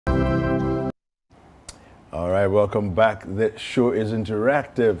All right, welcome back. The show is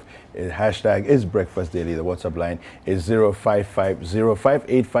interactive. Hashtag is Breakfast Daily. The WhatsApp line is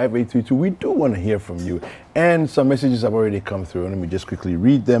 05505885832. We do want to hear from you. And some messages have already come through. Let me just quickly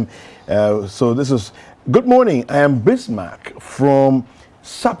read them. So this is, good morning. I am Bismarck from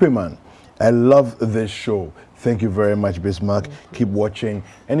Sappiman. I love this show. Thank you very much, Bismarck. Keep watching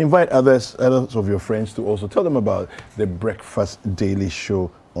and invite others of your friends to also tell them about the Breakfast Daily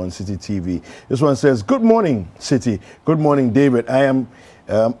show on City TV. This one says, good morning, City. Good morning, David. I'm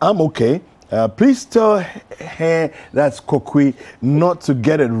okay. Please tell her, that's Kokwi, not to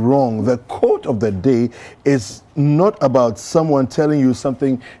get it wrong. The quote of the day is not about someone telling you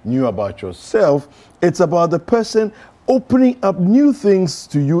something new about yourself. It's about the person opening up new things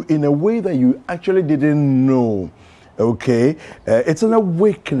to you in a way that you actually didn't know. Okay? It's an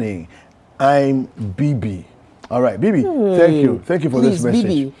awakening. I'm BB. All right, Bibi, thank you. Thank you for this message.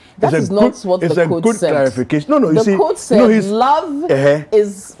 Bibi, that is not what the code said. It's a good clarification. No, you see. The code said love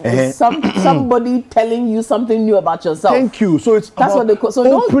is somebody telling you something new about yourself. Thank you. So it's that's what the code.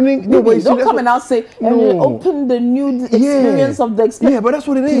 So opening. Don't come and now say, open the new experience of the experience. Yeah, but that's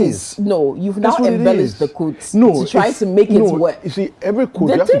what it is. No, you've now embellished the quote to try to make it work. You see, every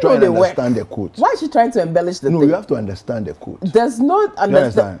quote, you have to try and understand the quote. Why is she trying to embellish the thing? No, you have to understand the quote. There's not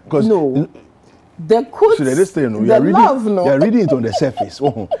understand. No. The quote, so this thing, you are reading it on the surface.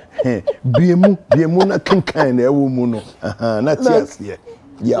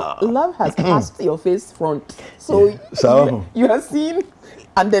 Love has passed your face front. So you are seen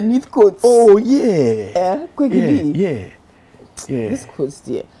underneath quotes. Oh, yeah. Yeah. This quote's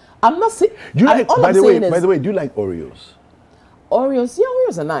there. I'm not saying. By the way, do you like Oreos? Oreos, yeah,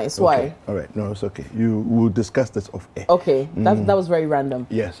 Oreos are nice. Okay. Why? All right, no, it's okay. You will discuss this off air. Okay, that was very random.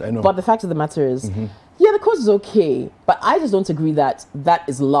 Yes, I know. But the fact of the matter is, yeah, the quote is okay, but I just don't agree that that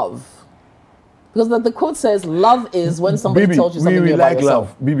is love. Because the quote says love is when somebody tells you something new about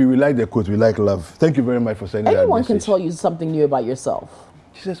yourself. Bibi, we like the quote. We like love. Thank you very much for sending that message. Anyone can tell you something new about yourself.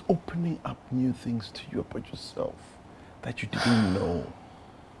 She says opening up new things to you about yourself that you didn't know.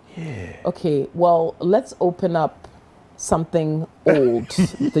 Yeah. Okay, well, let's open up something old,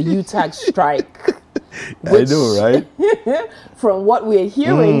 the UTAG strike. Which, I know, right? From what we're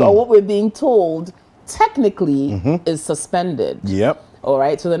hearing or what we're being told, technically is suspended. Yep. All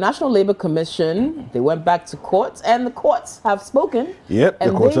right, so the National Labour Commission, they went back to court, and the courts have spoken. Yep,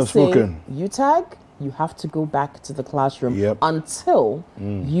 the courts have spoken. UTAG, you have to go back to the classroom until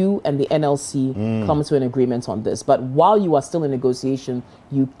you and the NLC come to an agreement on this. But while you are still in negotiation,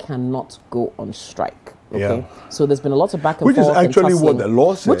 you cannot go on strike. Okay, yeah. So there's been a lot of back and forth. Which is actually and what the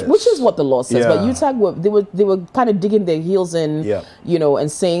law says. Which is what the law says. But UTAG they were kind of digging their heels in, you know, and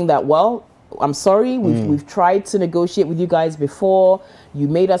saying that, well, I'm sorry, we've tried to negotiate with you guys before. You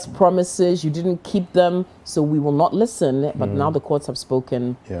made us promises, you didn't keep them, so we will not listen. But now the courts have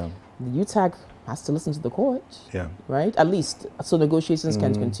spoken. Yeah. The UTAG has to listen to the court. Yeah. Right? At least so negotiations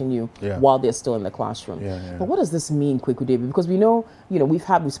can continue while they're still in the classroom. But what does this mean, Kweku David? Because we know, you know, we've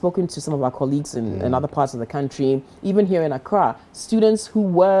spoken to some of our colleagues in other parts of the country, even here in Accra, students who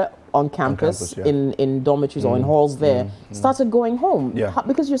were on campus in dormitories or in halls there started going home.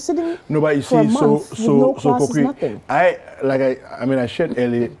 Because you're sitting but you for see, a month with no classes, nothing. I shared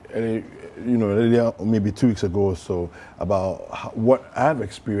earlier, maybe 2 weeks ago or so, about what I've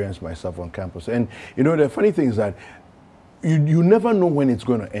experienced myself on campus. And, you know, the funny thing is that you never know when it's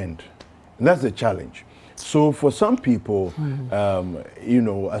going to end. And that's the challenge. So for some people, you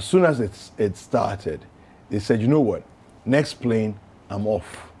know, as soon as it started, they said, you know what, next plane, I'm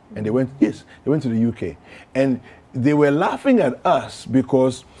off. And they went to the UK. And they were laughing at us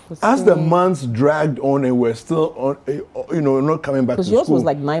because as the months dragged on and we're still on, you know, not coming back to school. Because yours was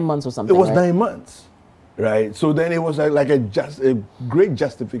like 9 months or something. It was 9 months, right? So then it was like a great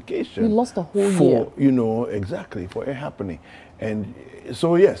justification. We lost a whole year. You know, exactly, for it happening. And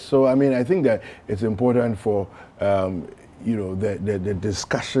so, yes, so I mean, I think that it's important for, you know, the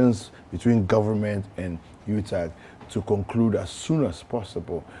discussions between government and UTAG to conclude as soon as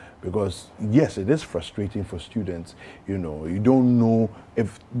possible. Because, yes, it is frustrating for students. You know, you don't know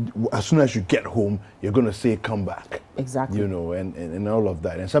if, as soon as you get home, you're going to say, come back. Exactly. You know, and all of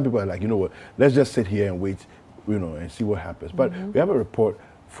that. And some people are like, you know what, let's just sit here and wait, you know, and see what happens. But we have a report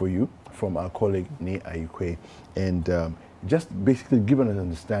for you from our colleague, Ne Ayikwe, and just basically give an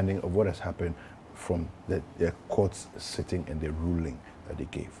understanding of what has happened from the court's sitting and the ruling that they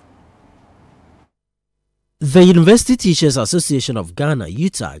gave. The University Teachers Association of Ghana,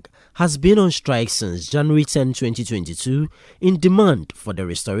 UTAG, has been on strike since January 10, 2022 in demand for the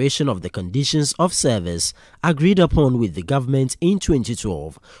restoration of the conditions of service agreed upon with the government in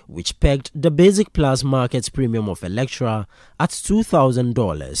 2012, which pegged the basic plus market premium of a lecturer at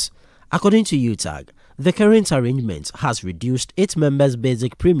 $2,000. According to UTAG, the current arrangement has reduced its members'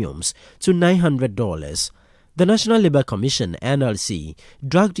 basic premiums to $900. The National Labour Commission (NLC)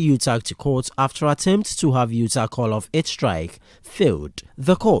 dragged UTAG to court after attempts to have UTAG call off its strike failed.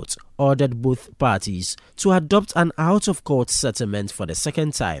 The court ordered both parties to adopt an out-of-court settlement for the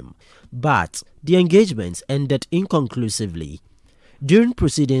second time, but the engagement ended inconclusively. During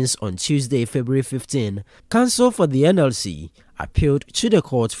proceedings on Tuesday, February 15, counsel for the NLC appealed to the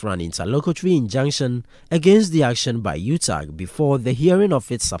court for an interlocutory injunction against the action by UTAG before the hearing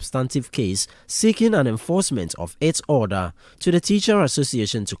of its substantive case seeking an enforcement of its order to the Teacher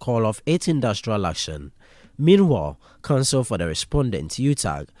Association to call off its industrial action. Meanwhile, counsel for the respondent,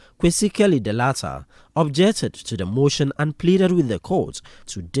 UTAG, Kwesi Kelly Delata, objected to the motion and pleaded with the court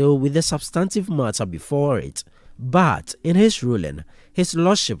to deal with the substantive matter before it. But in his ruling, His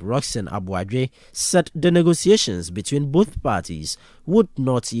Lordship Roxanne Abuadwe said the negotiations between both parties would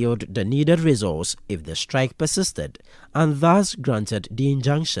not yield the needed results if the strike persisted, and thus granted the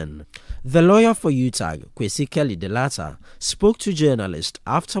injunction. The lawyer for UTAG, Kwesi Kelly Delata, spoke to journalists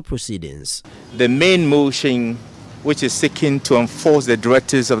after proceedings. The main motion, which is seeking to enforce the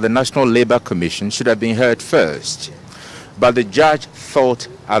directives of the National Labour Commission, should have been heard first, but the judge thought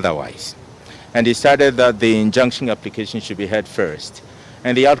otherwise and decided that the injunction application should be heard first.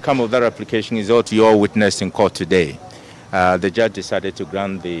 And the outcome of that application is what you all witnessed in court today. The judge decided to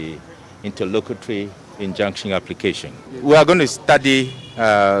grant the interlocutory injunction application. We are going to study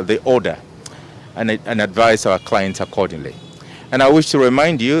the order and advise our clients accordingly. And I wish to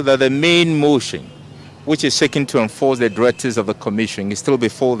remind you that the main motion, which is seeking to enforce the directives of the Commission, is still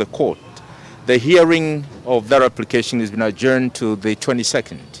before the court. The hearing of that application has been adjourned to the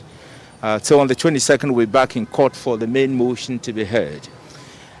 22nd. So on the 22nd, we're back in court for the main motion to be heard.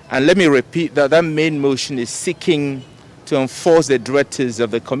 And let me repeat that that main motion is seeking to enforce the directives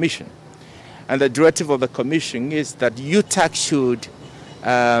of the Commission. And the directive of the Commission is that UTAG should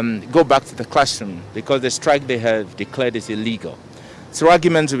go back to the classroom because the strike they have declared is illegal. So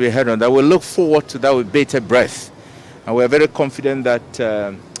arguments will be heard on that. We'll look forward to that with bated breath. And we're very confident that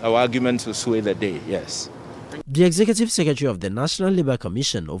our arguments will sway the day, yes. The Executive Secretary of the National Labour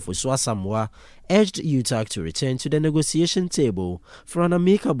Commission, Ofusua Samoa, urged UTAG to return to the negotiation table for an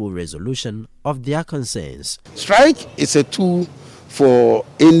amicable resolution of their concerns. Strike is a tool for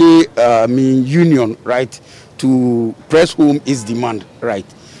any union, right, to press home its demand, right.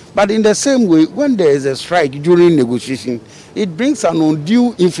 But in the same way, when there is a strike during negotiation, it brings an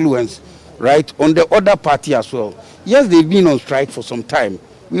undue influence, right, on the other party as well. Yes, they've been on strike for some time.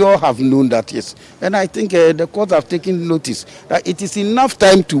 We all have known that, yes. And I think the court have taken notice that it is enough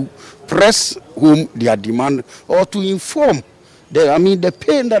time to press home their demand or to inform the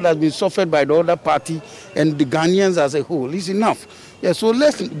pain that has been suffered by the other party and the Ghanaians as a whole is enough. Yeah, so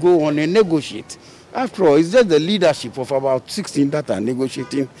let's go on and negotiate. After all, it's just the leadership of about 16 that are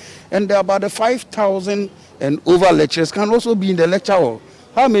negotiating. And about the 5,000 and over lecturers can also be in the lecture hall.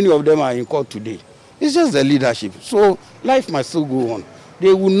 How many of them are in court today? It's just the leadership. So life must still go on.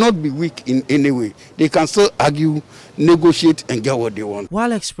 They will not be weak in any way. They can still argue, negotiate, and get what they want.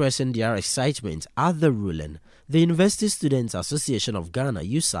 While expressing their excitement at the ruling, the University Students Association of Ghana,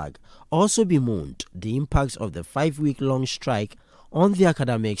 USAG, also bemoaned the impact of the 5-week-long strike on the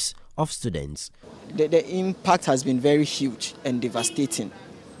academics of students. The impact has been very huge and devastating.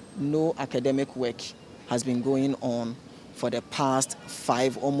 No academic work has been going on for the past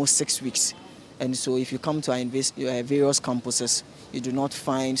 5, almost 6 weeks. And so if you come to our various campuses, you do not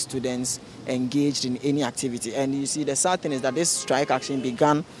find students engaged in any activity. And you see, the sad thing is that this strike actually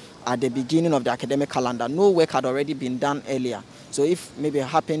began at the beginning of the academic calendar. No work had already been done earlier. So if maybe it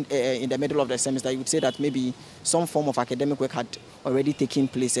happened in the middle of the semester, you would say that maybe some form of academic work had already taken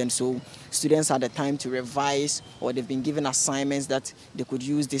place. And so students had the time to revise, or they've been given assignments that they could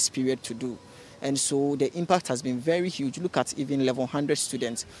use this period to do. And so the impact has been very huge. Look at even level 100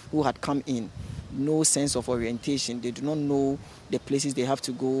 students who had come in. No sense of orientation. They do not know the places they have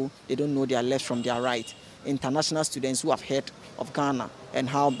to go. They don't know their left from their right. International students who have heard of Ghana and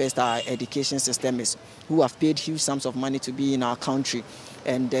how best our education system is, who have paid huge sums of money to be in our country,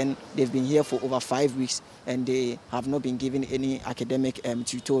 and then they've been here for over 5 weeks and they have not been given any academic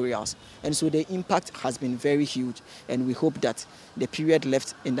tutorials. And so the impact has been very huge, and we hope that the period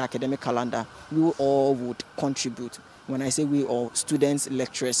left in the academic calendar, we all would contribute. When I say we all, students,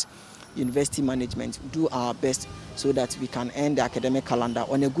 lecturers, university management, do our best so that we can end the academic calendar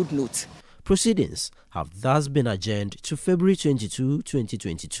on a good note. Proceedings have thus been adjourned to February 22,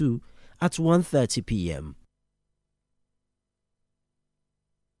 2022 at 1:30 p.m.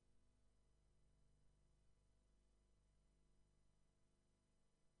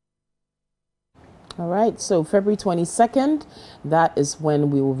 All right, so February 22nd, that is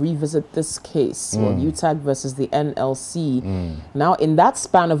when we will revisit this case, well, UTAG versus the NLC. Now, in that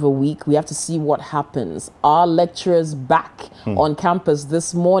span of a week, we have to see what happens. Our lecturers back on campus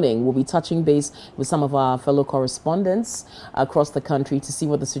this morning. We'll be touching base with some of our fellow correspondents across the country to see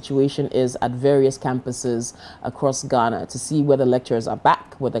what the situation is at various campuses across Ghana, to see whether lecturers are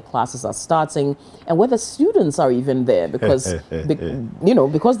back, whether classes are starting, and whether students are even there, because,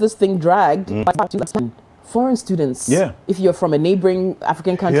 because this thing dragged, foreign students. Yeah. If you're from a neighboring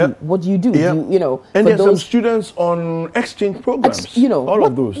African country, what do you do? Yeah. And there's some students on exchange programs. All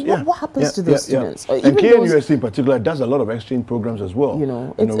of those. What happens to those students? And KNUST in particular does a lot of exchange programs as well.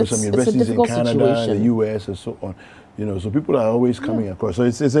 With some universities in Canada and the US and so on. So people are always coming across. So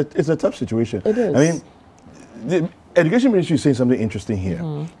it's a tough situation. It is. I mean, the Education Ministry is saying something interesting here.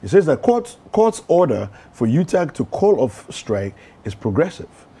 It says that court's order for UTAG to call off strike is progressive.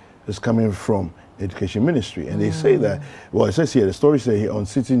 It's coming from Education Ministry, and they say that, well, it says here, the story says here on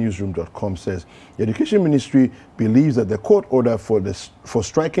citynewsroom.com says, the Education Ministry believes that the court order for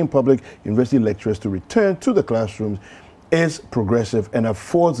striking public university lecturers to return to the classrooms is progressive and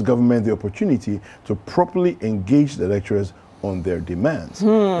affords government the opportunity to properly engage the lecturers on their demands.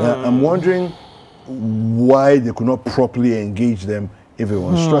 Now, I'm wondering why they could not properly engage them if they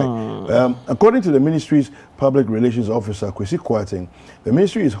were on strike. According to the ministry's public relations officer, Kwesi Kwarteng, the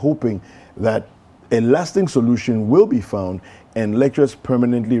ministry is hoping that a lasting solution will be found and lecturers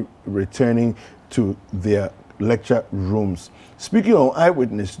permanently returning to their lecture rooms. Speaking on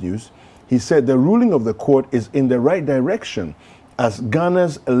Eyewitness News, he said the ruling of the court is in the right direction, as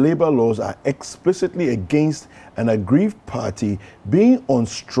Ghana's labor laws are explicitly against an aggrieved party being on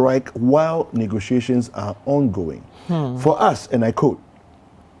strike while negotiations are ongoing. For us, and I quote,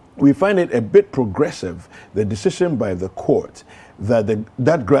 we find it a bit progressive, the decision by the court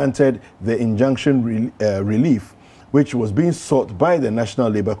that granted the injunction relief, which was being sought by the National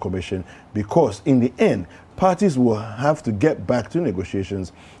Labour Commission, because in the end, parties will have to get back to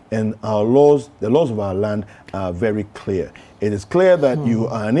negotiations, and our laws, the laws of our land, are very clear. It is clear that you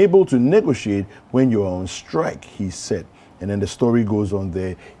are unable to negotiate when you are on strike, he said. And then the story goes on there.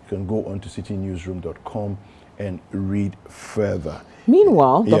 You can go on to citynewsroom.com and read further.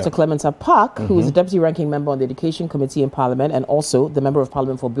 Meanwhile, Dr. Clementa Park, who is the Deputy Ranking Member on the Education Committee in Parliament and also the Member of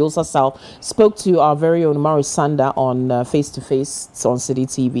Parliament for Bilsa South, spoke to our very own Maurice Sanda on Face-to-Face on City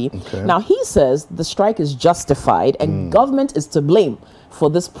TV. Now, he says the strike is justified and government is to blame for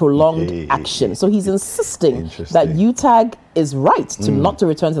this prolonged action. So he's insisting that UTAG is right to not to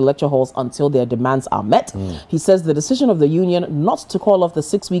return to lecture halls until their demands are met. He says the decision of the union not to call off the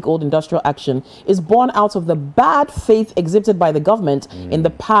 6-week-old industrial action is born out of the bad faith exhibited by the government in the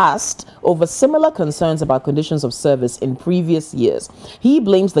past over similar concerns about conditions of service in previous years. He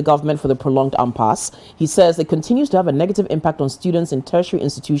blames the government for the prolonged impasse. He says it continues to have a negative impact on students in tertiary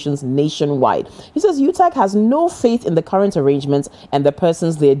institutions nationwide. He says UTAG has no faith in the current arrangements and the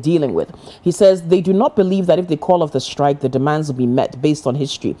persons they're dealing with. He says they do not believe that if they call off the strike, the demands will be met based on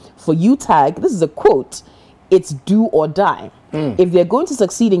history. For UTAG, this is a quote, it's do or die. If they're going to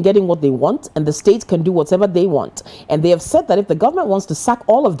succeed in getting what they want, and the state can do whatever they want, and they have said that if the government wants to sack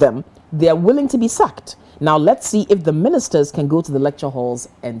all of them, they are willing to be sacked. Now let's see if the ministers can go to the lecture halls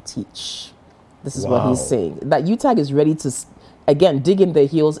and teach. This is what he's saying. That UTAG is ready to, again, dig in their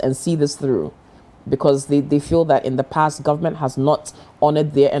heels and see this through, because they feel that in the past, government has not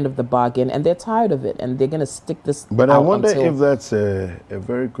honored their end of the bargain, and they're tired of it, and they're going to stick this But I wonder if that's a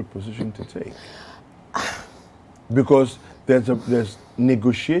very good position to take. Because there's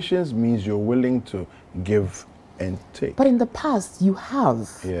negotiations means you're willing to give and take. But in the past, you have.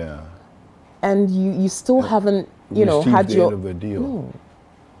 Yeah. And you still haven't, had the your end of the deal. No.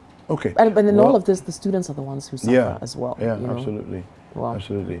 Okay. And in all of this, the students are the ones who suffer as well. Yeah, absolutely. Wow.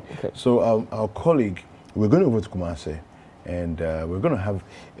 Absolutely. Okay. So our colleague, we're going over to Kumasi, and we're going to have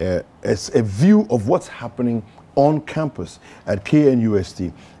a view of what's happening on campus at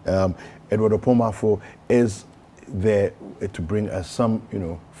KNUST. Edward Opomafo is there to bring us some,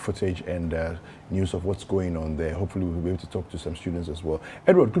 footage and news of what's going on there. Hopefully we'll be able to talk to some students as well.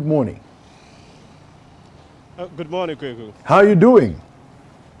 Edward, good morning. Good morning, Kweku. How are you doing?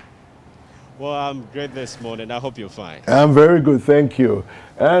 Well, I'm great this morning. I hope you're fine. I'm very good, thank you.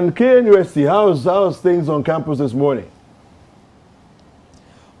 And KNUST, how's things on campus this morning?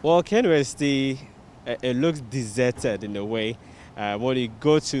 Well, Kent University, it looks deserted in a way. When you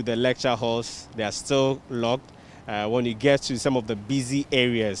go to the lecture halls, they are still locked. When you get to some of the busy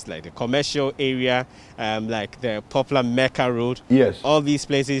areas, like the commercial area, like the popular Mecca Road, yes, all these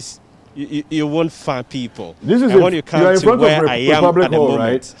places, you won't find people. This is when you come to where I am Republic at the Hall, moment,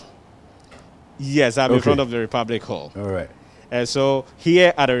 right? Yes, I'm in front of the Republic Hall. All right. And so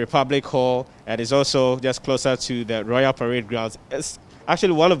here at the Republic Hall, and it's also just closer to the Royal Parade Grounds. It's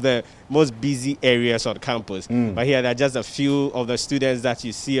actually one of the most busy areas on campus. But here there are just a few of the students that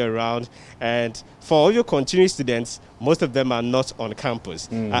you see around. And for all your continuing students, most of them are not on campus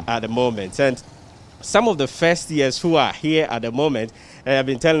at the moment. And some of the first years who are here at the moment have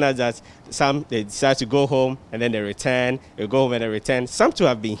been telling us that some, they decide to go home and then they return, they go home and they return. Some too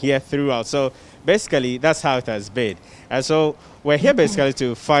have been here throughout. So basically, that's how it has been. And so we're here basically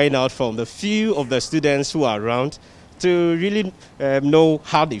to find out from the few of the students who are around to really know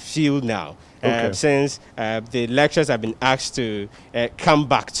how they feel now. Since the lecturers have been asked to come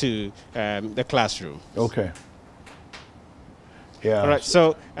back to the classroom. Okay. Yeah. All right.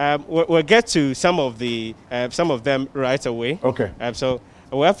 So we'll get to some of them right away. Okay. So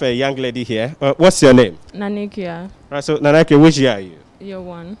we have a young lady here. What's your name? Nanekia. Right. So Naneke, which year are you? Year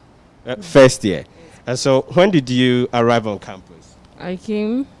 1. First year. And so when did you arrive on campus? I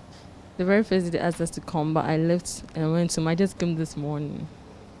came the very first day they asked us to come, but I left and went to I just came this morning.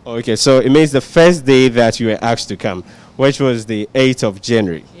 Okay, so it means the first day that you were asked to come, which was the 8th of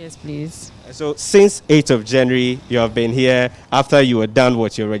January. Yes, please. So since 8th of January, you have been here after you were done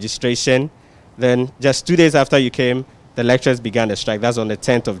with your registration. Then just 2 days after you came, the lecturers began the strike. That's on the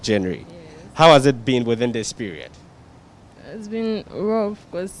 10th of January. Yes. How has it been within this period? It's been rough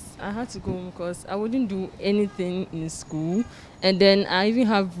because I had to go home because I wouldn't do anything in school. And then I even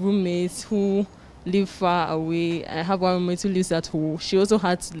have roommates who live far away. I have one roommate who lives at home. She also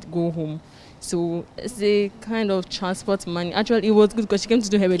had to go home. So it's a kind of transport money. Actually, it was good because she came to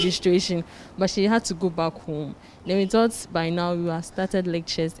do her registration, but she had to go back home. Then we thought by now we have started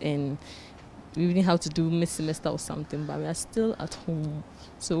lectures and we really have to do mid-semester or something, but we are still at home.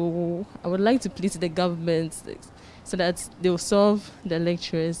 So I would like to plead to the government so that they will solve the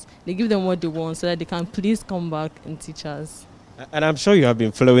lecturers. They give them what they want so that they can please come back and teach us. And I'm sure you have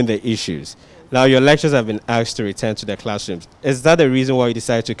been following the issues. Now your lecturers have been asked to return to their classrooms. Is that the reason why you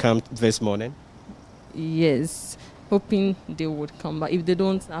decided to come this morning? Yes, hoping they would come back. If they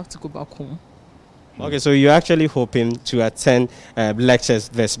don't, I have to go back home. Okay, so you're actually hoping to attend lectures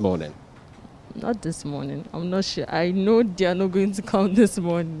this morning? Not this morning. I'm not sure. I know they are not going to come this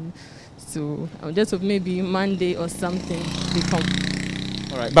morning. So I'm just hoping maybe Monday or something they come.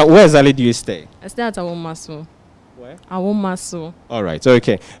 All right, but where exactly do you stay? I stay at Awomaso. Where? Awomaso. All right,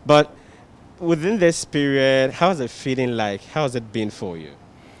 okay. But within this period, how's it feeling like? How's it been for you?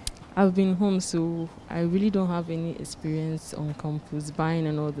 I've been home, so I really don't have any experience on campus, buying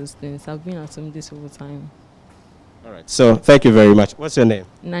and all those things. I've been at home this whole time. All right, so thank you very much. What's your name?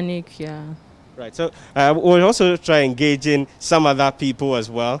 Nanekia. Right, so we'll also try engaging some other people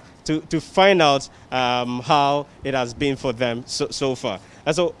as well to find out how it has been for them so far.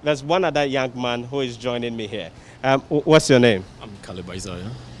 And so there's one other young man who is joining me here. What's your name? I'm Caleb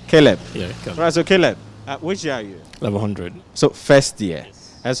Isaiah. Caleb? Yeah, Caleb. Right, so Caleb, which year are you? Level 100. So first year.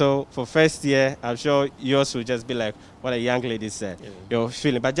 Yes. And so for first year, I'm sure yours will just be like what a young lady said. Yeah. You're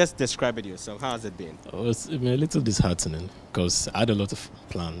feeling, but just describe it yourself. How has it been? It's been a little disheartening because I had a lot of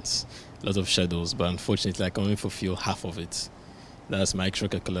plans, a lot of schedules, but unfortunately I can only fulfill half of it. That's my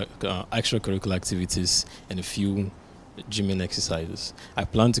extracurricular activities and a few gymming exercises. I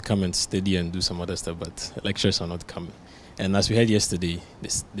plan to come and study and do some other stuff, but lectures are not coming. And as we heard yesterday,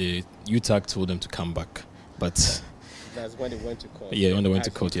 the UTAG told them to come back, but that's when they went to court. Yeah, when they went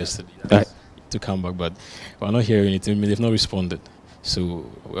to court yesterday to come back, but we're not hearing anything. I mean, they've not responded, so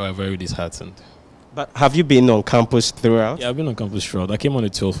we're very disheartened. But have you been on campus throughout? Yeah, I've been on campus throughout. I came on the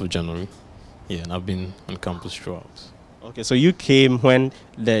 12th of January. Yeah, and I've been on campus throughout. Okay, so you came when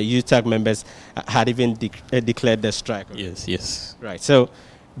the UTAG members had even declared the strike. Right? Yes. Right, so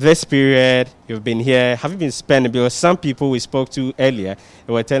this period, you've been here. Have you been spending? Because some people we spoke to earlier,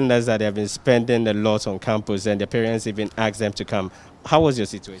 they were telling us that they have been spending a lot on campus and their parents even asked them to come. How was your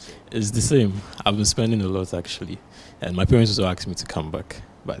situation? It's the same. I've been spending a lot, actually. And my parents also asked me to come back.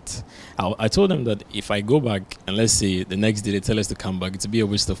 But I told them that if I go back, and let's say the next day they tell us to come back, it will be a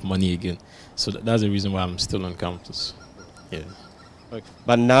waste of money again. So that's the reason why I'm still on campus. Yeah. Okay.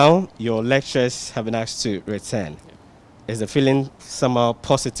 But now your lecturers have been asked to return. Is the feeling somehow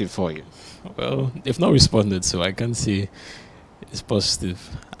positive for you? Well, they've not responded, so I can't say it's positive.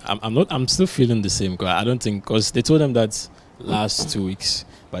 I'm still feeling the same. I don't think, because they told them that last 2 weeks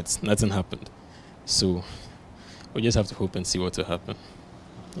but nothing happened. So we just have to hope and see what will happen.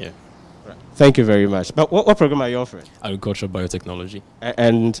 Yeah. Right. Thank you very much. But what program are you offering? Agricultural biotechnology.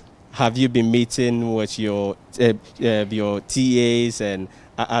 And have you been meeting with your TAs and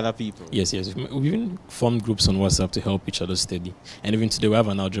other people? Yes. We've even formed groups on WhatsApp to help each other study. And even today we have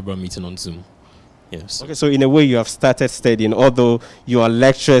an algebra meeting on Zoom. Yes. Okay, so in a way you have started studying, although your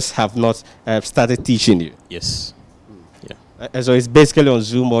lecturers have not started teaching you. Yes. Yeah. And so it's basically on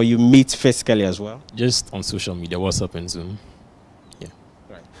Zoom, or you meet physically as well? Just on social media, WhatsApp and Zoom. Yeah.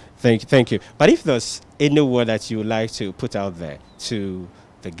 Right. Thank you. But if there's any word that you would like to put out there to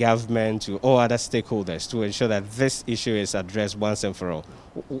the government, to all other stakeholders, to ensure that this issue is addressed once and for all,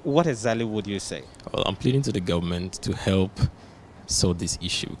 what exactly would you say? Well, I'm pleading to the government to help solve this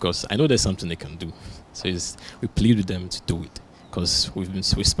issue, because I know there's something they can do. So we plead with them to do it, because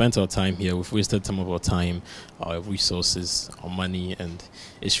we spent our time here, we've wasted some of our time, our resources, our money, and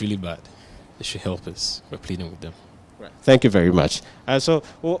it's really bad. They should help us. We're pleading with them. Right. Thank you very much. So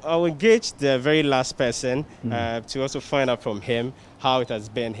I'll engage the very last person to also find out from him how it has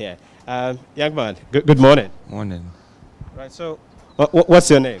been here. Young man, good morning. Morning. Right. So what's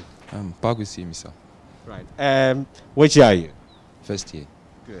your name? Pagu Simisa. Right. Which year are you? First year.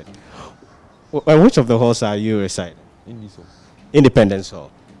 Good. Which of the halls are you residing? In this hall. Independence Hall.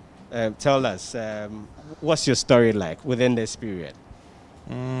 Tell us, what's your story like within this period?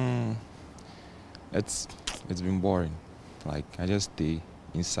 It's been boring. Like, I just stay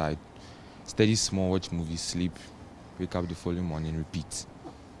inside, study small, watch movies, sleep, wake up the following morning, repeat.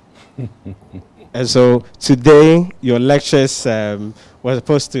 And so today, your lectures were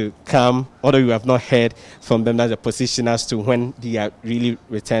supposed to come, although you have not heard from them as a position as to when they are really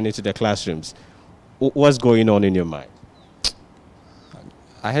returning to the classrooms. What's going on in your mind?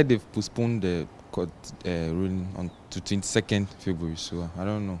 I heard they've postponed the court ruling on to 22nd February, so I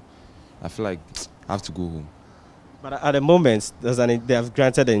don't know. I feel like I have to go home. But at the moment, they have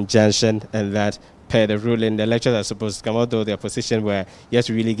granted an injunction, and that per the ruling, the lectures are supposed to come, although their position where you have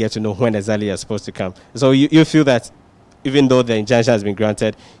to really get to know when exactly you're supposed to come. So you feel that even though the injunction has been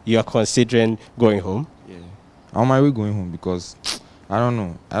granted, you are considering going home? Yeah. I'm on my way going home, because I don't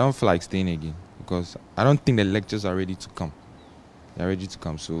know. I don't feel like staying again, because I don't think the lectures are ready to come. They're ready to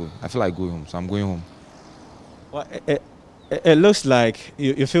come, so I feel like going home, so I'm going home. Well, it looks like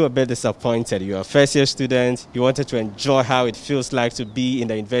you feel a bit disappointed. You're a first-year student. You wanted to enjoy how it feels like to be in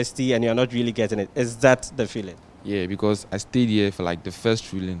the university, and you're not really getting it. Is that the feeling? Yeah, because I stayed here for like the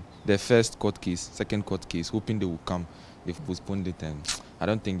first ruling, the first court case, second court case, hoping they will come. They've postponed it, and I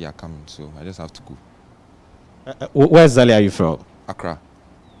don't think they are coming, so I just have to go. Where exactly are you from? Accra.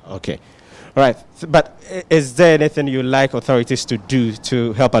 Okay. All right. But is there anything you like authorities to do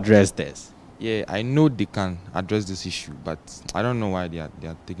to help address this? Yeah, I know they can address this issue, but I don't know why they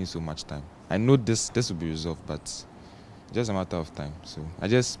are taking so much time. I know this will be resolved, but it's just a matter of time. So I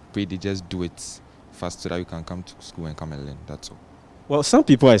just pray they just do it fast so that we can come to school and come and learn. That's all. Well, some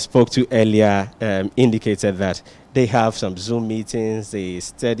people I spoke to earlier indicated that they have some Zoom meetings, they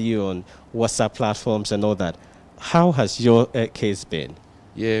study on WhatsApp platforms and all that. How has your case been?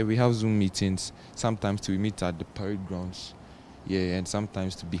 Yeah, we have Zoom meetings. Sometimes we meet at the parade grounds. Yeah, and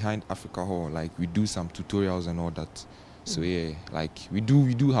sometimes to behind Africa Hall, like we do some tutorials and all that. So yeah, like we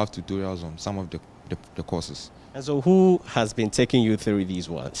do have tutorials on some of the courses. And so who has been taking you through these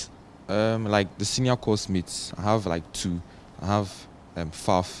ones? Like the senior course mates, I have like two. I have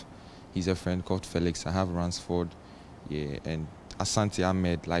Faf, he's a friend called Felix. I have Ransford, yeah, and Asante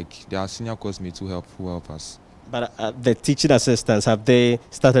Ahmed. Like they are senior course mates who help us. But the teaching assistants, have they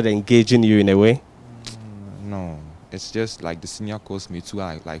started engaging you in a way? No. It's just like the senior course mates who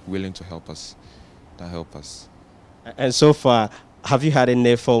are like willing to help us. And so far, have you had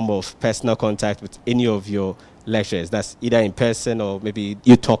any form of personal contact with any of your lecturers? That's either in person or maybe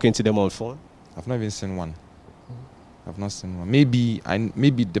you talking to them on phone? I've not even seen one. I've not seen one. Maybe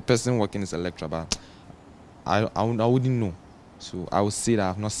the person working is a lecturer, but I wouldn't know. So I would say that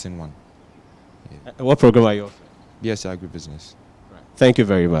I've not seen one. Yeah. What program are you offering? BSc Agribusiness. Right. Thank you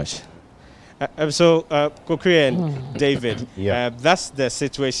very much. So, Kokri and David, that's the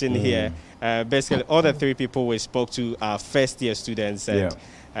situation here. Basically, all the three people we spoke to are first-year students,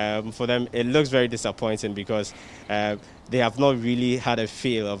 and for them, it looks very disappointing because they have not really had a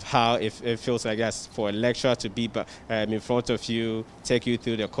feel of how it feels like that's for a lecturer to be in front of you, take you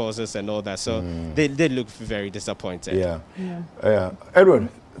through the courses and all that. So they look very disappointed. Edward,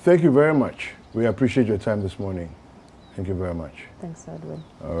 thank you very much. We appreciate your time this morning. Thank you very much. Thanks, Edward.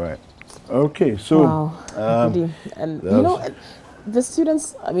 All right. Okay, so... Wow. And, you know, the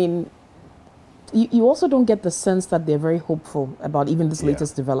students, I mean, you also don't get the sense that they're very hopeful about even this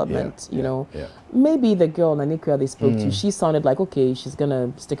latest development. You know, maybe the girl Nanikria they spoke to, she sounded like, okay, she's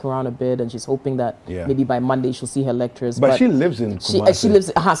gonna stick around a bit, and she's hoping that maybe by Monday she'll see her lecturers. But she lives in Kumasi. She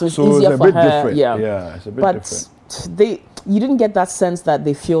lives, so it's easier for her. Different. Yeah, it's a bit different. You didn't get that sense that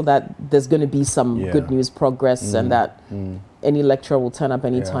they feel that there's going to be some good news, progress, and that any lecturer will turn up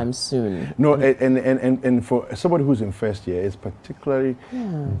anytime soon. No, and for somebody who's in first year, it's particularly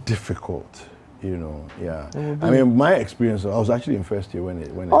difficult. You know, I mean, my experience, I was actually in first year when it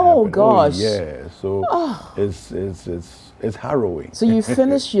happened. Gosh. Yeah, so it's harrowing. So you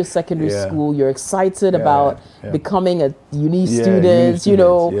finish your secondary school, you're excited about becoming a uni student, you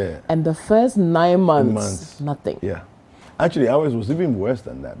know, and the first 9 months, nothing. Yeah. Actually, ours was even worse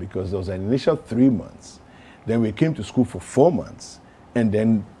than that, because there was an initial 3 months. Then we came to school for 4 months, and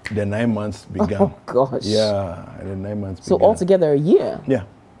then the 9 months began. Oh, gosh. Yeah, and the 9 months so began. altogether a year? Yeah.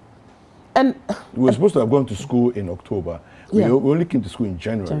 And we were supposed to have gone to school in October. We only came to school in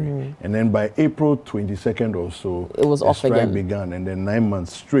January. And then by April 22nd or so, it was off again. The strike began, and then 9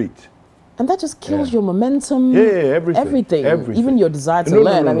 months straight. And that just kills your momentum. Yeah, everything. Even your desire to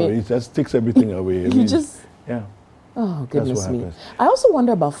learn. I mean, it just takes everything away. Oh, goodness me. I also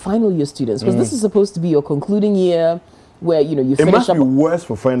wonder about final year students, because this is supposed to be your concluding year, where you finish up. It must be worse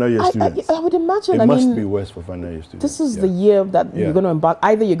for final year students. I would imagine. It must be worse for final year students. This is the year that you're going to embark.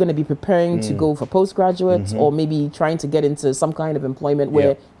 Either you're going to be preparing to go for postgraduate, or maybe trying to get into some kind of employment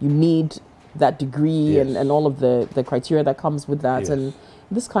where you need that degree and all of the criteria that comes with that. And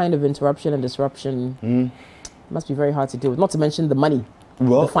this kind of interruption and disruption must be very hard to deal with. Not to mention the money.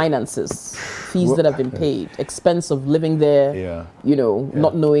 The finances, fees that have been paid, expense of living there,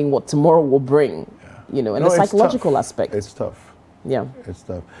 not knowing what tomorrow will bring, and the psychological aspect. It's tough. Yeah. It's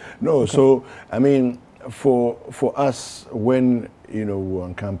tough. No, so, I mean, for us, when, we were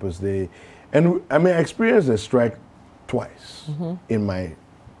on campus, I experienced a strike twice in my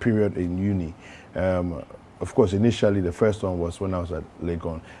period in uni. Of course, initially, the first one was when I was at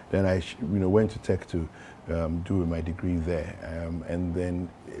Legon. Then I, went to Tech to do my degree there, and then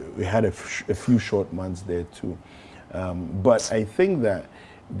we had a few short months there too. But I think that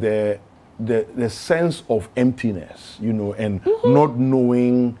the sense of emptiness, and not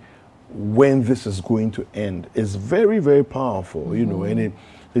knowing when this is going to end is very, very powerful, and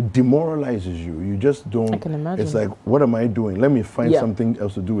it demoralizes you. You just don't. I can imagine. It's like, what am I doing? Let me find something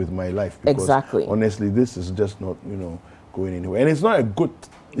else to do with my life. Because honestly, this is just not, going anywhere. And it's not a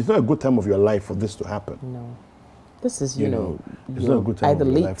good time of your life for this to happen. No. This is, it's not a good time either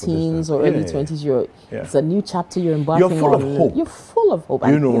late teens or early 20s. It's a new chapter you're embarking on. You're full of hope. You're full of hope.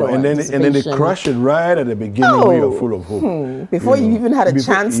 And then they crush it right at the beginning when you're full of hope. Before you even had a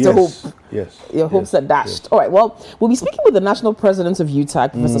chance to hope. Yes. Your hopes are dashed. All right, well, we'll be speaking with the National President of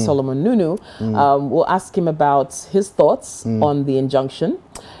UTAG, Professor Solomon Nunu. We'll ask him about his thoughts on the injunction,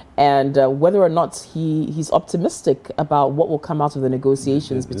 and whether or not he's optimistic about what will come out of the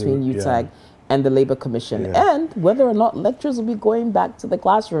negotiations between UTAG and the Labour Commission, and whether or not lecturers will be going back to the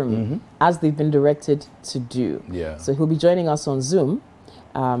classroom as they've been directed to do. So he'll be joining us on Zoom.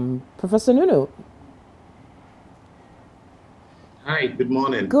 Professor Nunu. Hi, good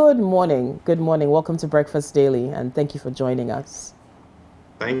morning. Good morning. Good morning. Welcome to Breakfast Daily, and thank you for joining us.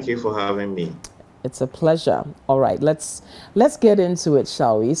 Thank you for having me. It's a pleasure. All right, let's get into it,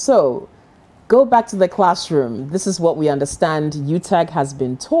 shall we? So, go back to the classroom. This is what we understand UTAG has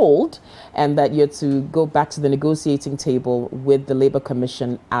been told, and that you're to go back to the negotiating table with the Labour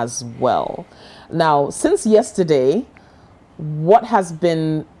Commission as well. Now, since yesterday, what has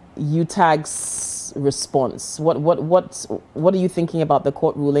been UTAG's response? What are you thinking about the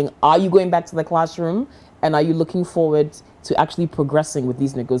court ruling? Are you going back to the classroom, and are you looking forward to actually progressing with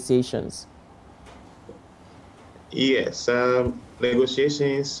these negotiations? Yes,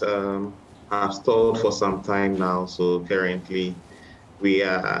 negotiations have stalled for some time now. So currently, we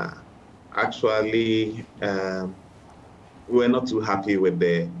are actually we're not too happy with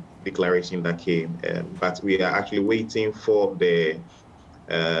the declaration that came, but we are actually waiting for the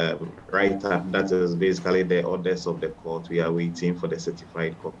write-up. That is basically the orders of the court. We are waiting for the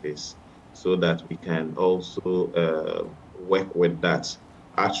certified copies so that we can also work with that.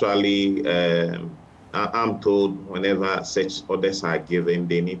 Actually, I'm told whenever such orders are given,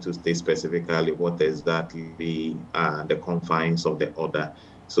 they need to state specifically what exactly the confines of the order.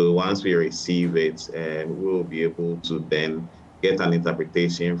 So once we receive it, we'll be able to then get an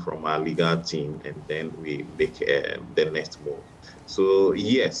interpretation from our legal team, and then we make the next move. So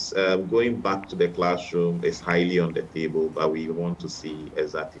yes, going back to the classroom is highly on the table, but we want to see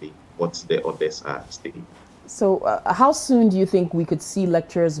exactly what the orders are stating. So how soon do you think we could see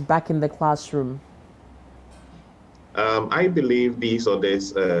lecturers back in the classroom? I believe these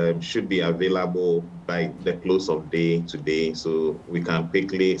orders should be available by the close of day today, so we can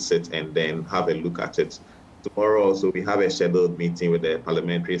quickly sit and then have a look at it. Tomorrow also we have a scheduled meeting with the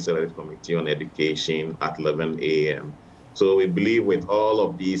Parliamentary Select Committee on Education at 11 a.m. So we believe with all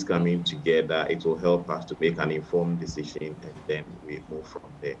of these coming together, it will help us to make an informed decision, and then we move from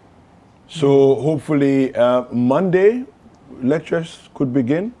there. So hopefully Monday, lectures could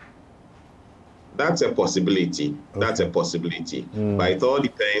begin? That's a possibility. Okay. That's a possibility. But it all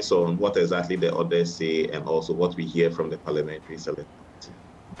depends on what exactly the orders say and also what we hear from the Parliamentary Select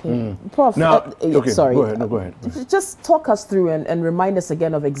Committee. Okay. Prof, now, sorry. Go ahead. No, go ahead. Just talk us through and remind us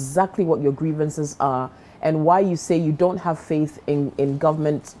again of exactly what your grievances are and why you say you don't have faith in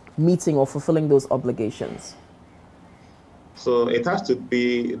government meeting or fulfilling those obligations. So it has to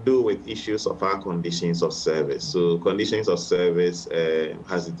do with issues of our conditions of service. So conditions of service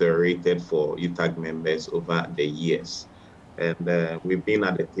has deteriorated for UTAG members over the years. And we've been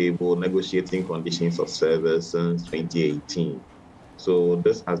at the table negotiating conditions of service since 2018. So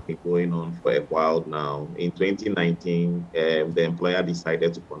this has been going on for a while now. In 2019, the employer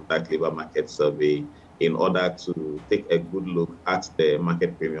decided to conduct labor market survey in order to take a good look at the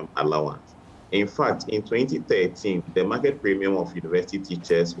market premium allowance. In fact, in 2013, the market premium of university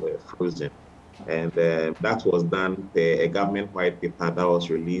teachers were frozen. And that was done per a government white paper that was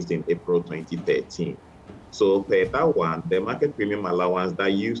released in April 2013. So per that one, the market premium allowance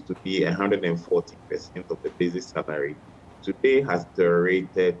that used to be 140% of the basic salary today has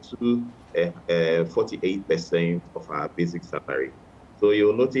deteriorated to 48% of our basic salary. So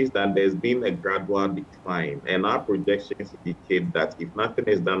you'll notice that there's been a gradual decline, and our projections indicate that if nothing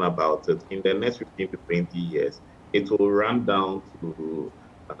is done about it, in the next 15 to 20 years, it will run down to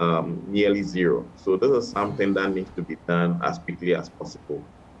nearly zero. So this is something that needs to be done as quickly as possible.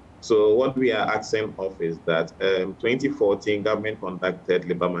 So what we are asking of is that 2014 government conducted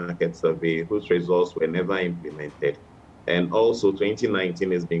labor market survey whose results were never implemented. And also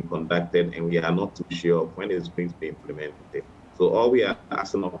 2019 is being conducted and we are not too sure of when it's going to be implemented. So all we are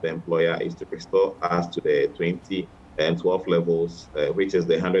asking of the employer is to restore us to the 2012 levels, which is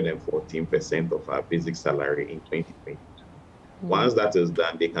the 114% of our basic salary in 2022. Once that is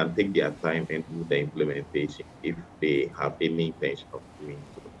done, they can take their time and do the implementation if they have any intention of doing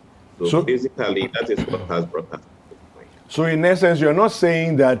so. So basically, that is what has brought us to this point. So in essence, you're not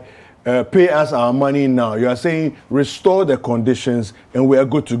saying that pay us our money now. You are saying restore the conditions and we are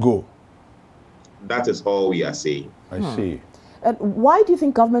good to go. That is all we are saying. I see. And why do you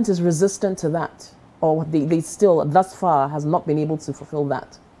think government is resistant to that? Or they still, thus far, has not been able to fulfill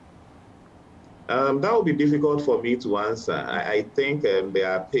that? That would be difficult for me to answer. I think there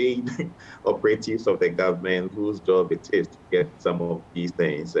are paid operatives of the government whose job it is to get some of these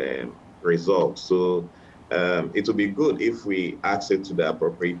things resolved. So it would be good if we ask it to the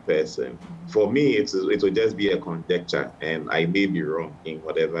appropriate person. For me, it will just be a conjecture, and I may be wrong in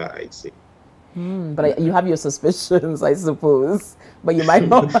whatever I say. But you have your suspicions, I suppose. But you might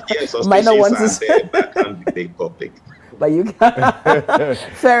not, yes, might not want to say that can't be made public. But you can.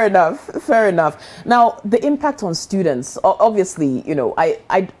 Fair enough. Now, the impact on students, obviously, you know,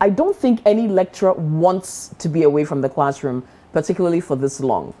 I don't think any lecturer wants to be away from the classroom, particularly for this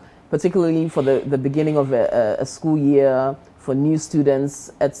long, particularly for the beginning of a school year, for new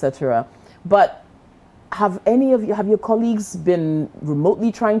students, etc. But have your colleagues been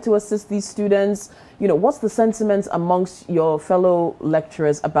remotely trying to assist these students? You know, what's the sentiment amongst your fellow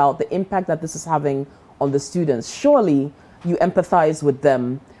lecturers about the impact that this is having on the students? Surely you empathize with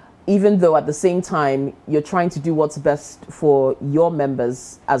them, even though at the same time you're trying to do what's best for your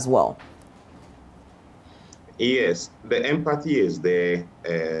members as well. Yes, the empathy is there,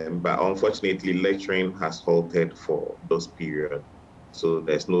 but unfortunately lecturing has halted for those periods. So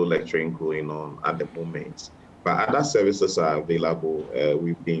there's no lecturing going on at the moment. But other services are available.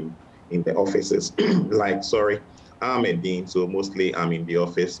 We've been in the offices, I'm a dean, so mostly I'm in the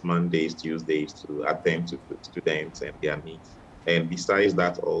office Mondays, Tuesdays to attend to students and their needs. And besides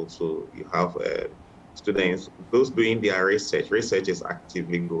that also, you have students, those doing their research. Research is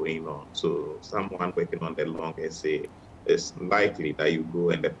actively going on. So someone working on the long essay, it's likely that you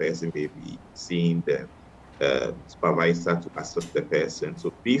go and the person may be seeing the supervisor to assist the person.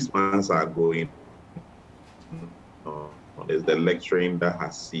 So these ones are going on. There's the lecturing that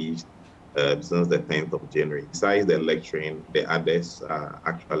has ceased since the 10th of January. Besides the lecturing, the others are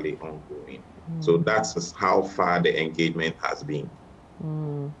actually ongoing. So that's how far the engagement has been.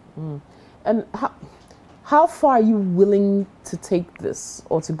 And how far are you willing to take this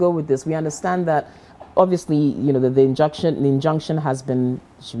or to go with this? We understand that obviously, you know, the injunction has been,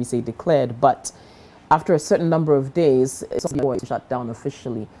 should we say, declared, but after a certain number of days, it's going to shut down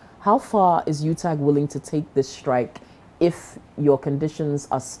officially. How far is UTAG willing to take this strike if your conditions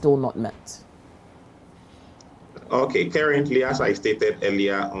are still not met? Okay, currently, as I stated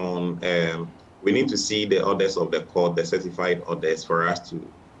earlier on, we need to see the orders of the court, the certified orders, for us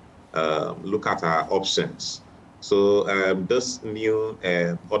to look at our options. So this new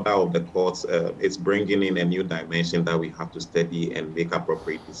order of the courts is bringing in a new dimension that we have to study and make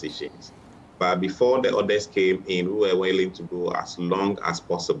appropriate decisions. But before the orders came in, we were willing to go as long as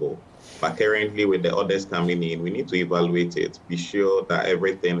possible. But currently, with the orders coming in, we need to evaluate it, be sure that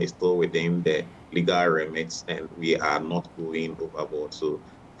everything is still within the legal remits and we are not going overboard. So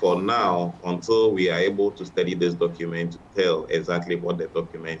for now, until we are able to study this document to tell exactly what the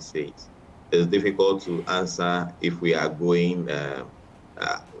document says, it's difficult to answer if we are going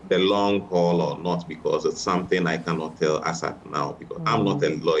the long haul or not, because it's something I cannot tell as at now, because I'm not a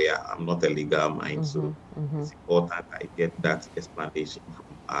lawyer, I'm not a legal mind, so it's important I get that explanation from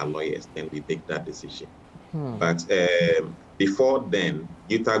our lawyers, then we make that decision. But before then,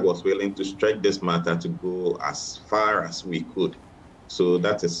 UTAG was willing to stretch this matter to go as far as we could. So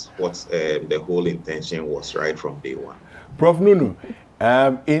that is what the whole intention was right from day one. Prof. Nunu,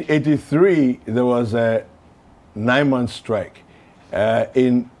 in '83, there was a 9-month strike.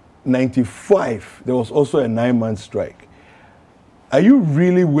 In '95, there was also a 9-month strike. Are you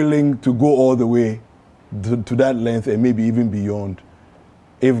really willing to go all the way to that length and maybe even beyond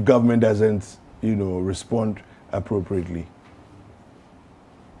if government doesn't, you know, respond appropriately?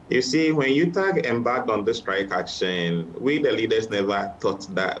 You see, when UTAG embarked on the strike action, we, the leaders, never thought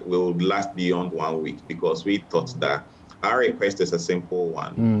that we would last beyond 1 week, because we thought that our request is a simple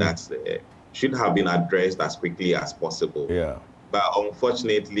one that should have been addressed as quickly as possible. Yeah. But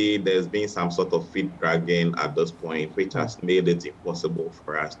unfortunately, there's been some sort of feet dragging at this point, which has made it impossible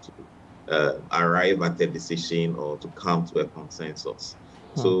for us to arrive at a decision or to come to a consensus.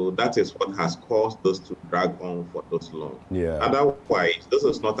 So that is what has caused us to drag on for this long. Yeah. Otherwise, this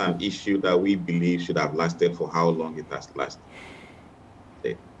is not an issue that we believe should have lasted for how long it has lasted.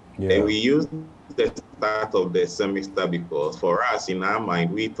 Yeah. And we used the start of the semester because for us, in our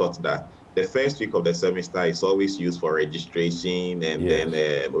mind, we thought that the first week of the semester is always used for registration and then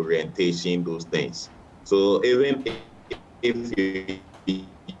orientation, those things. So even if you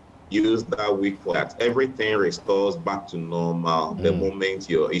use that week for that, everything restores back to normal the moment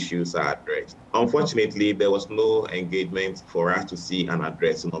your issues are addressed. Unfortunately, there was no engagement for us to see an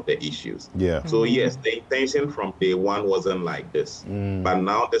addressing of the issues. Yeah. So yes, the intention from day one wasn't like this, but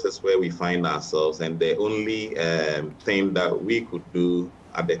now this is where we find ourselves, and the only thing that we could do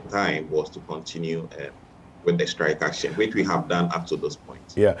at the time was to continue with the strike action, which we have done up to this point.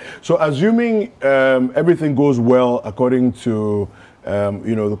 Yeah. So assuming everything goes well according to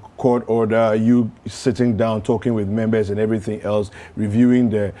you know, the court order, you sitting down, talking with members and everything else, reviewing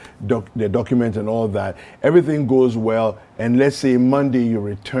the document and all that, everything goes well, and let's say Monday you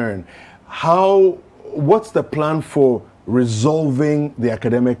return. What's the plan for resolving the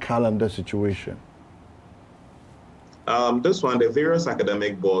academic calendar situation? This one, the various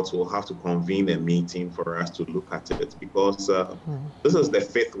academic boards will have to convene a meeting for us to look at it, because this is the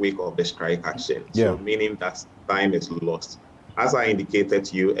 5th week of the strike action, so meaning that time is lost. As I indicated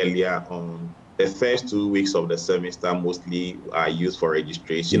to you earlier on, the first 2 weeks of the semester mostly are used for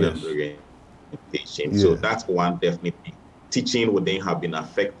registration and orientation. So that's one, definitely. Teaching wouldn't have been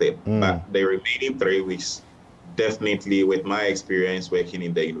affected, but the remaining 3 weeks, definitely, with my experience working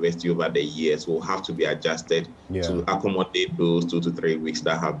in the university over the years, will have to be adjusted to accommodate those 2 to 3 weeks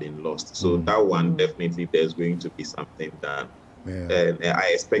that have been lost. So that one, definitely, there's going to be something done. And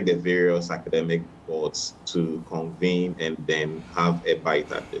I expect the various academic boards to convene and then have a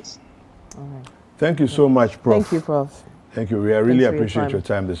bite at this. All right. Thank you so much, Prof. Thank you, Prof. Thank you. We really appreciate your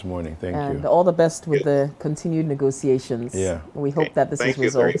time this morning. Thank you. And all the best with the continued negotiations. We hope that this is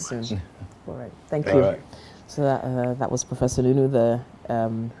resolved soon. All right. Thank you. Right. So that was Professor Nunu, the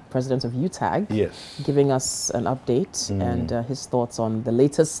president of UTAG, giving us an update and his thoughts on the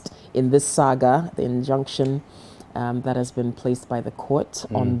latest in this saga, the injunction that has been placed by the court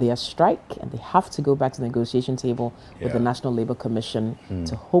on their strike, and they have to go back to the negotiation table with the National Labour Commission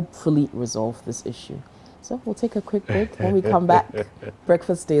to hopefully resolve this issue. So we'll take a quick break. When we come back,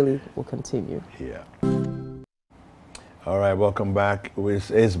 Breakfast Daily will continue. All right, welcome back.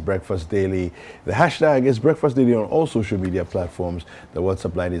 This is Breakfast Daily. The hashtag is Breakfast Daily on all social media platforms. The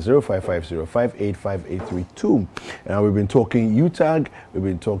WhatsApp line is 0550-585-832. And we've been talking UTAG, we've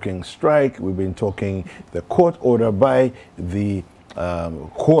been talking strike, we've been talking the court order by the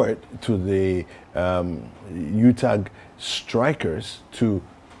court to the UTAG strikers to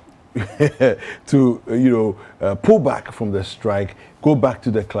pull back from the strike, go back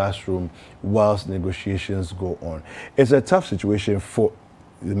to the classroom whilst negotiations go on. It's a tough situation for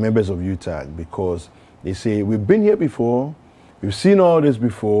the members of UTAG because they say, we've been here before, we've seen all this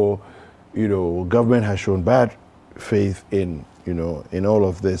before, government has shown bad faith in all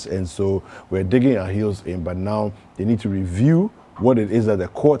of this, and so we're digging our heels in, but now they need to review what it is that the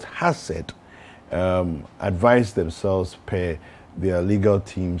court has said, advise themselves per their legal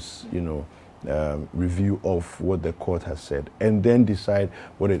team's, review of what the court has said, and then decide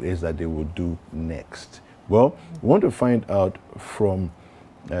what it is that they will do next. Well, we want to find out from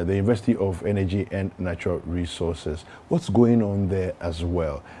the University of Energy and Natural Resources what's going on there as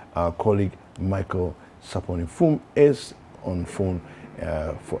well. Our colleague Michael Saponifum is on phone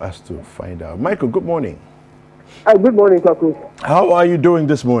for us to find out. Michael, good morning. Good morning, Kaku. How are you doing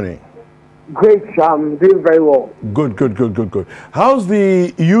this morning? Great, I'm doing very well. Good. How's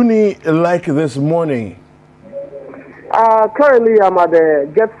the uni like this morning? Currently, I'm at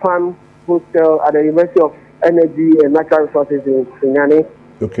the Get Farm Hostel at the University of Energy and Natural Resources in Sunyani.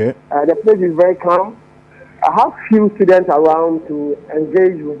 Okay. The place is very calm. I have few students around to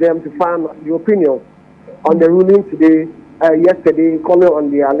engage with them to find the opinion on the ruling today, yesterday, calling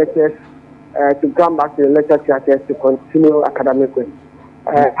on their lecturers to come back to the lecture theaters to continue academically.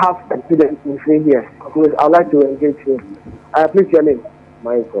 Have students with me here. I'd like to engage you. Please, your name?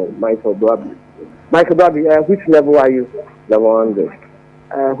 Michael Blaby. Michael Blaby, which level are you? Level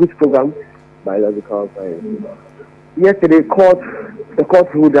 100. Which program? Biological science. Yesterday, the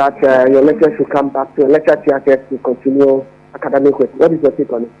court ruled that your lecture should come back to the lecture theaters to continue academic work. What is your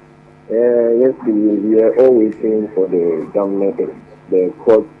take on it? Yes, we are all waiting for the government, the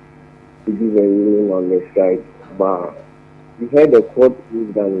court, to give a ruling on the strike. But we heard the court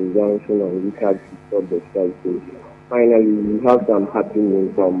ruled an injunction on UTAG to stop the strike. So finally, we have some happy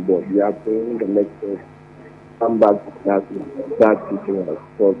news on board. We are praying the lecturers come back to start teaching us.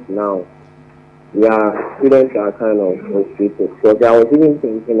 Because now, students are kind of frustrated. Because I was even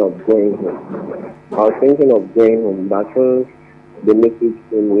thinking of going home. But since the message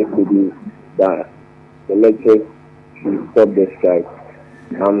came yesterday that the lecturers should stop the strike,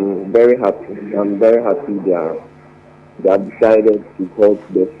 I'm very happy. They have decided to halt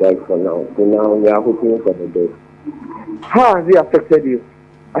the strike for now. So now we are hoping for the best. How has it affected you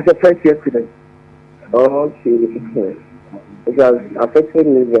as a first year student? It has affected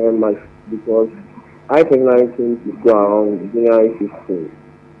me very much because I think I came to school around January 15.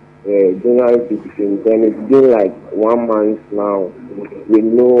 And it's been like 1 month now with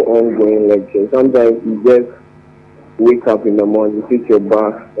no ongoing lecture. Sometimes you just wake up in the morning, take your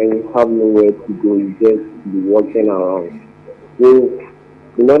bath, and you have nowhere to go. You just be walking around. So,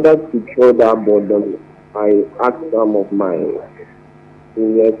 in order to cure that boredom, I asked some of my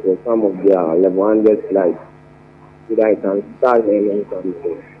seniors for some of their level 100 slides so that I can start learning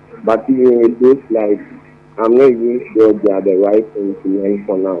something. But even with those slides, I'm not even sure they are the right thing to learn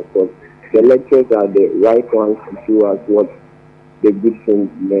for now, because the lectures are the right ones to show us what the good things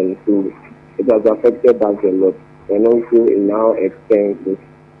to learn. So it has affected us a lot. And also in our experiences,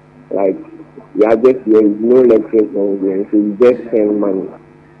 like we are just there is no lectures ongoing, so we just spend money.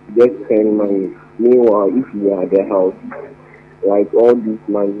 Meanwhile, if we are at the house, like all this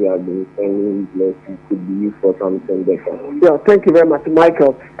money we have been spending, it could be used for something better. Yeah, thank you very much,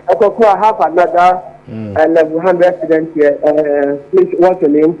 Michael. I have another level 100 student here. Please, what's your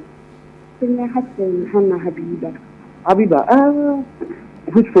name? Habiba. Habiba.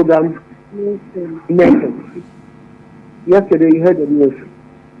 Which program? Nursing. Yesterday you heard the news.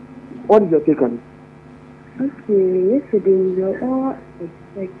 What is your take on it? Okay, yesterday we were all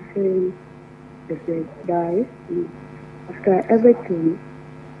expecting the dice. After everything,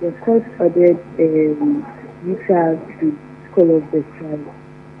 the court ordered UTAG to call off the strike.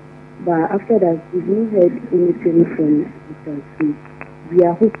 But after that, we've not heard anything from UTAG. We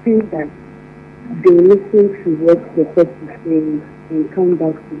are hoping that they listen to what the court is saying and come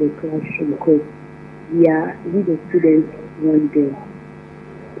back to the classroom because we the students want them.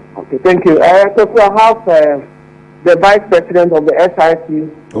 Okay, thank you. So I have the Vice President of the SIC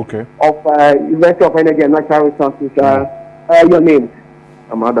of University of Energy and Natural Resources. Your name?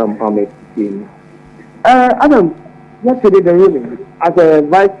 I'm Adam Ahmed. Adam, yesterday the ruling as a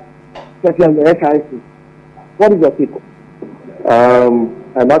Vice President of the SIC. What is your take?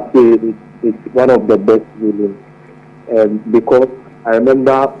 I must say it's one of the best rulings because I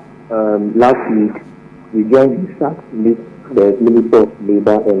remember last week we joined the SAC with the Minister of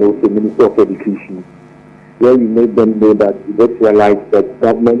Labour and also Minister of Education. where we made them know that we just realized that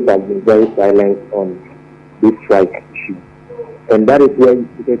government has been very silent on this strike issue. And that is where we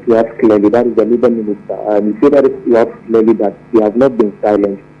stated to us clearly, that is the Labour Minister, we say that to us clearly that we have not been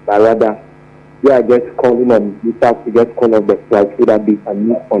silent, but rather we are just calling on UTAG to just call off the strike so that they can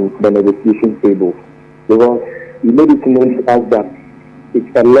move on the negotiation table. Because we made it known to us that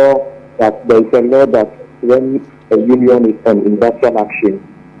it's a law that there is a law that when a union is on industrial action,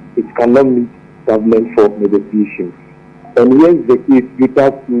 it cannot meet government for negotiation. And here is the case,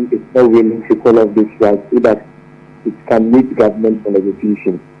 UTAG is not willing to call off this strike so that it can meet government for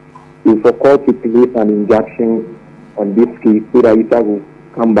negotiation. We forgot to place an injunction on this case so that UTAG will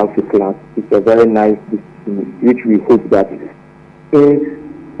come back to class. It's a very nice decision, which we hope that since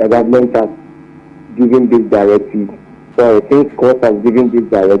the government has given this directive, since court has given this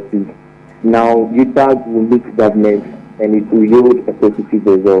directive, now UTAG will meet government and it will yield a positive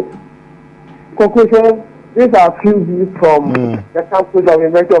result. Conclusion, these are a few views from the campus of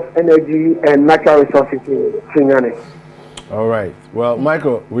University of Energy and Natural Resources in Chinyane. All right. Well,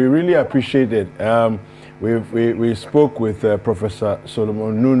 Michael, we really appreciate it. We spoke with Professor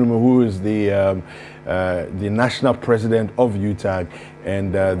Solomon Nunumu, who is the national president of UTAG,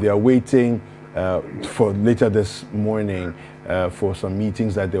 and they are waiting for later this morning for some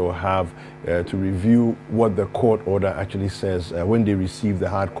meetings that they will have to review what the court order actually says when they receive the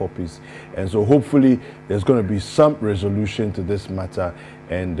hard copies. And so hopefully there's going to be some resolution to this matter,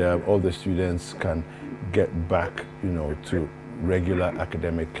 and all the students can get back, to regular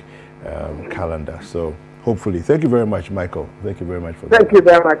academic calendar. So hopefully. Thank you very much, Michael. Thank you very much for that. Thank you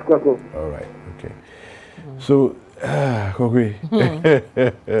very much, Koko. All right. Okay. So, Koko,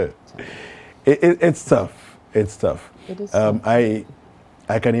 it's tough. It's tough. It is.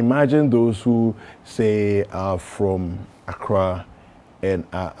 I can imagine those who say are from Accra and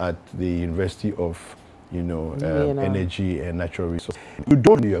are at the University of, Energy and Natural Resources. You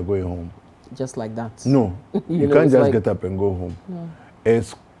don't know you are going home. Just like that. No. you can't just get up and go home. No.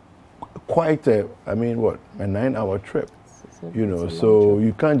 It's quite a 9-hour trip. So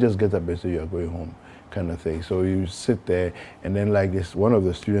you can't just get up and say you're going home, kind of thing. So you sit there, and then like this, one of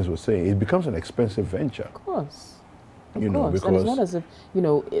the students was saying, it becomes an expensive venture. Of course. Because and it's not as if,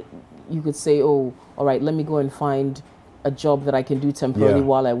 you could say, oh, all right, let me go and find a job that I can do temporarily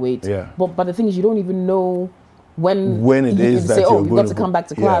while I wait. Yeah. But the thing is, you don't even know when it is that say, you're you've got to come back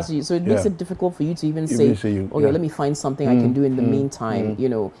to class. So it makes it difficult for you to even say, let me find something I can do in the meantime.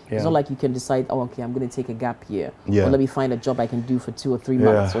 It's not like you can decide, oh, okay, I'm going to take a gap here. Or let me find a job I can do for 2 or 3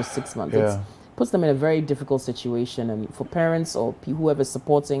 months or 6 months. It puts them in a very difficult situation. And for parents or whoever's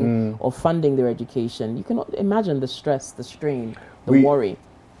supporting or funding their education, you cannot imagine the stress, the strain, the worry.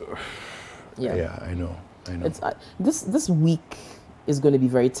 Yeah, I know. It's this week is going to be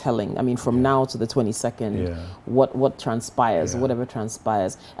very telling. I mean, from now to the 22nd, what transpires, whatever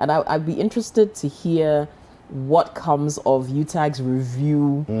transpires. And I'd be interested to hear what comes of UTAG's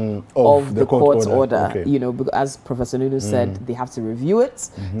review of the court order. Okay. Because as Professor Nunu said, they have to review it,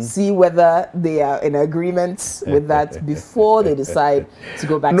 see whether they are in agreement with that before they decide to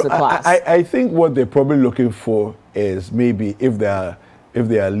go back to class. I think what they're probably looking for is maybe if there are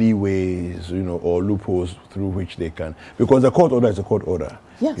leeways, or loopholes through which they can, because the court order is a court order.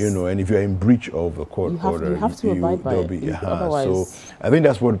 Yes. And if you're in breach of the court order, you have to abide by it. Otherwise, so I think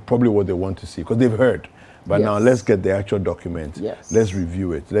that's probably what they want to see, because they've heard. But now let's get the actual document. Yes. Let's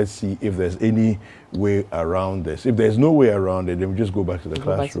review it. Let's see if there's any way around this. If there's no way around it, then we just go back to the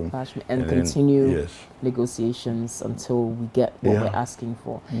classroom. And continue negotiations until we get what we're asking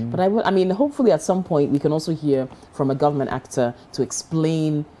for. But hopefully at some point we can also hear from a government actor to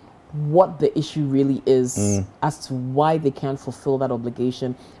explain what the issue really is as to why they can't fulfill that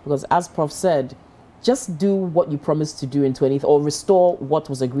obligation. Because as Prof said, just do what you promised to do in or restore what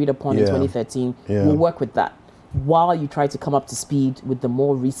was agreed upon in 2013. We'll work with that while you try to come up to speed with the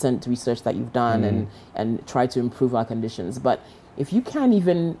more recent research that you've done and try to improve our conditions. But if you can't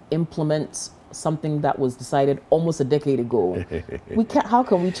even implement something that was decided almost a decade ago, how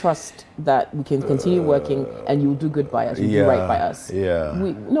can we trust that we can continue working and you'll do good by us, you'll do right by us?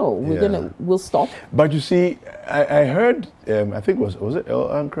 We'll stop. But you see, I heard, I think was it El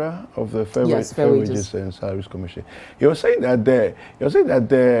Ankra of the Fair Wages and Salaries Commission. He was saying that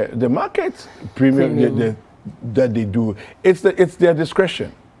the market premium that they do, it's their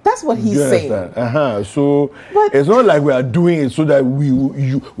discretion. That's what he's saying. So it's not like we are doing it so that we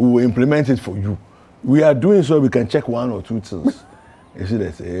will implement it for you. We are doing so we can check 1 or 2 things. You see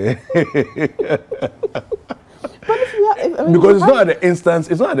that? But because it's not at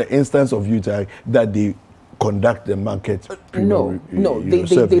the instance of UTAG that they conduct the market. No,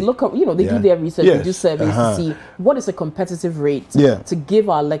 they look up, they do their research, they do surveys to see what is a competitive rate to give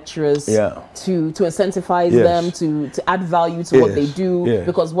our lecturers to incentivize them to add value to what they do,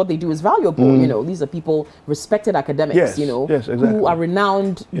 because what they do is valuable. These are people, respected academics, who are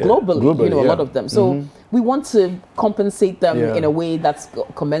renowned globally, a lot of them. So we want to compensate them in a way that's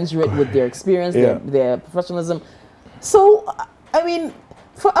commensurate with their experience, their professionalism. So, I mean,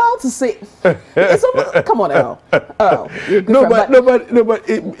 for Al to say, it's almost, come on, Al. But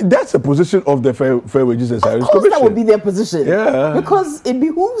that's a position of the Fair Wages and Salaries Commission. Of course, that would be their position. Yeah. Because it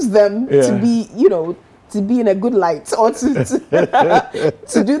behooves them to be, to be in a good light, or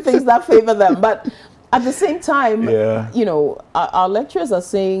to do things that favor them. But at the same time, our lecturers are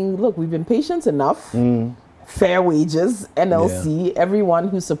saying, look, we've been patient enough. Fair wages, NLC, everyone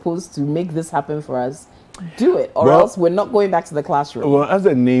who's supposed to make this happen for us, do it, or else we're not going back to the classroom. Well, as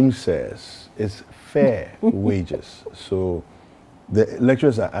the name says, it's fair wages. So the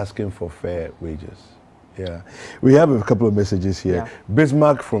lecturers are asking for fair wages. Yeah, we have a couple of messages here. Yeah.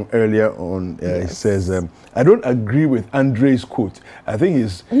 Bismarck from earlier on says, "I don't agree with Andre's quote. I think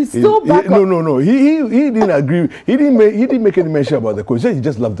he's still back. No. He didn't agree. He didn't make any mention about the quote. He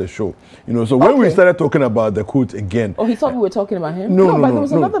just loved the show. So when we started talking about the quote again, he thought we were talking about him. No, but there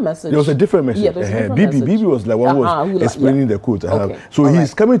was another message. There was a different message. Yeah, there was a different message. BB was like one was explaining the quote. Okay. So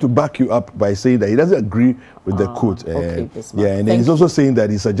he's coming to back you up by saying that he doesn't agree with the quote. And then he's also saying that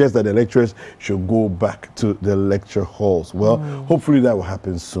he suggests that the lecturers should go back to the lecture halls. Well, hopefully that will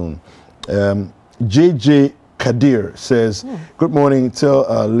happen soon. JJ Kadir says, good morning, tell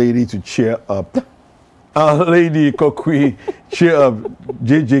our lady to cheer up. Our lady Kokwi, cheer up.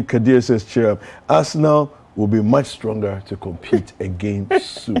 JJ Kadir says, cheer up. Arsenal will be much stronger to compete again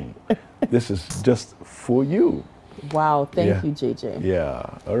soon. This is just for you. Wow, thank you, JJ. Yeah,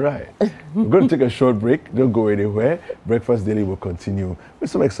 all right. We're going to take a short break. Don't go anywhere. Breakfast Daily will continue with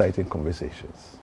some exciting conversations.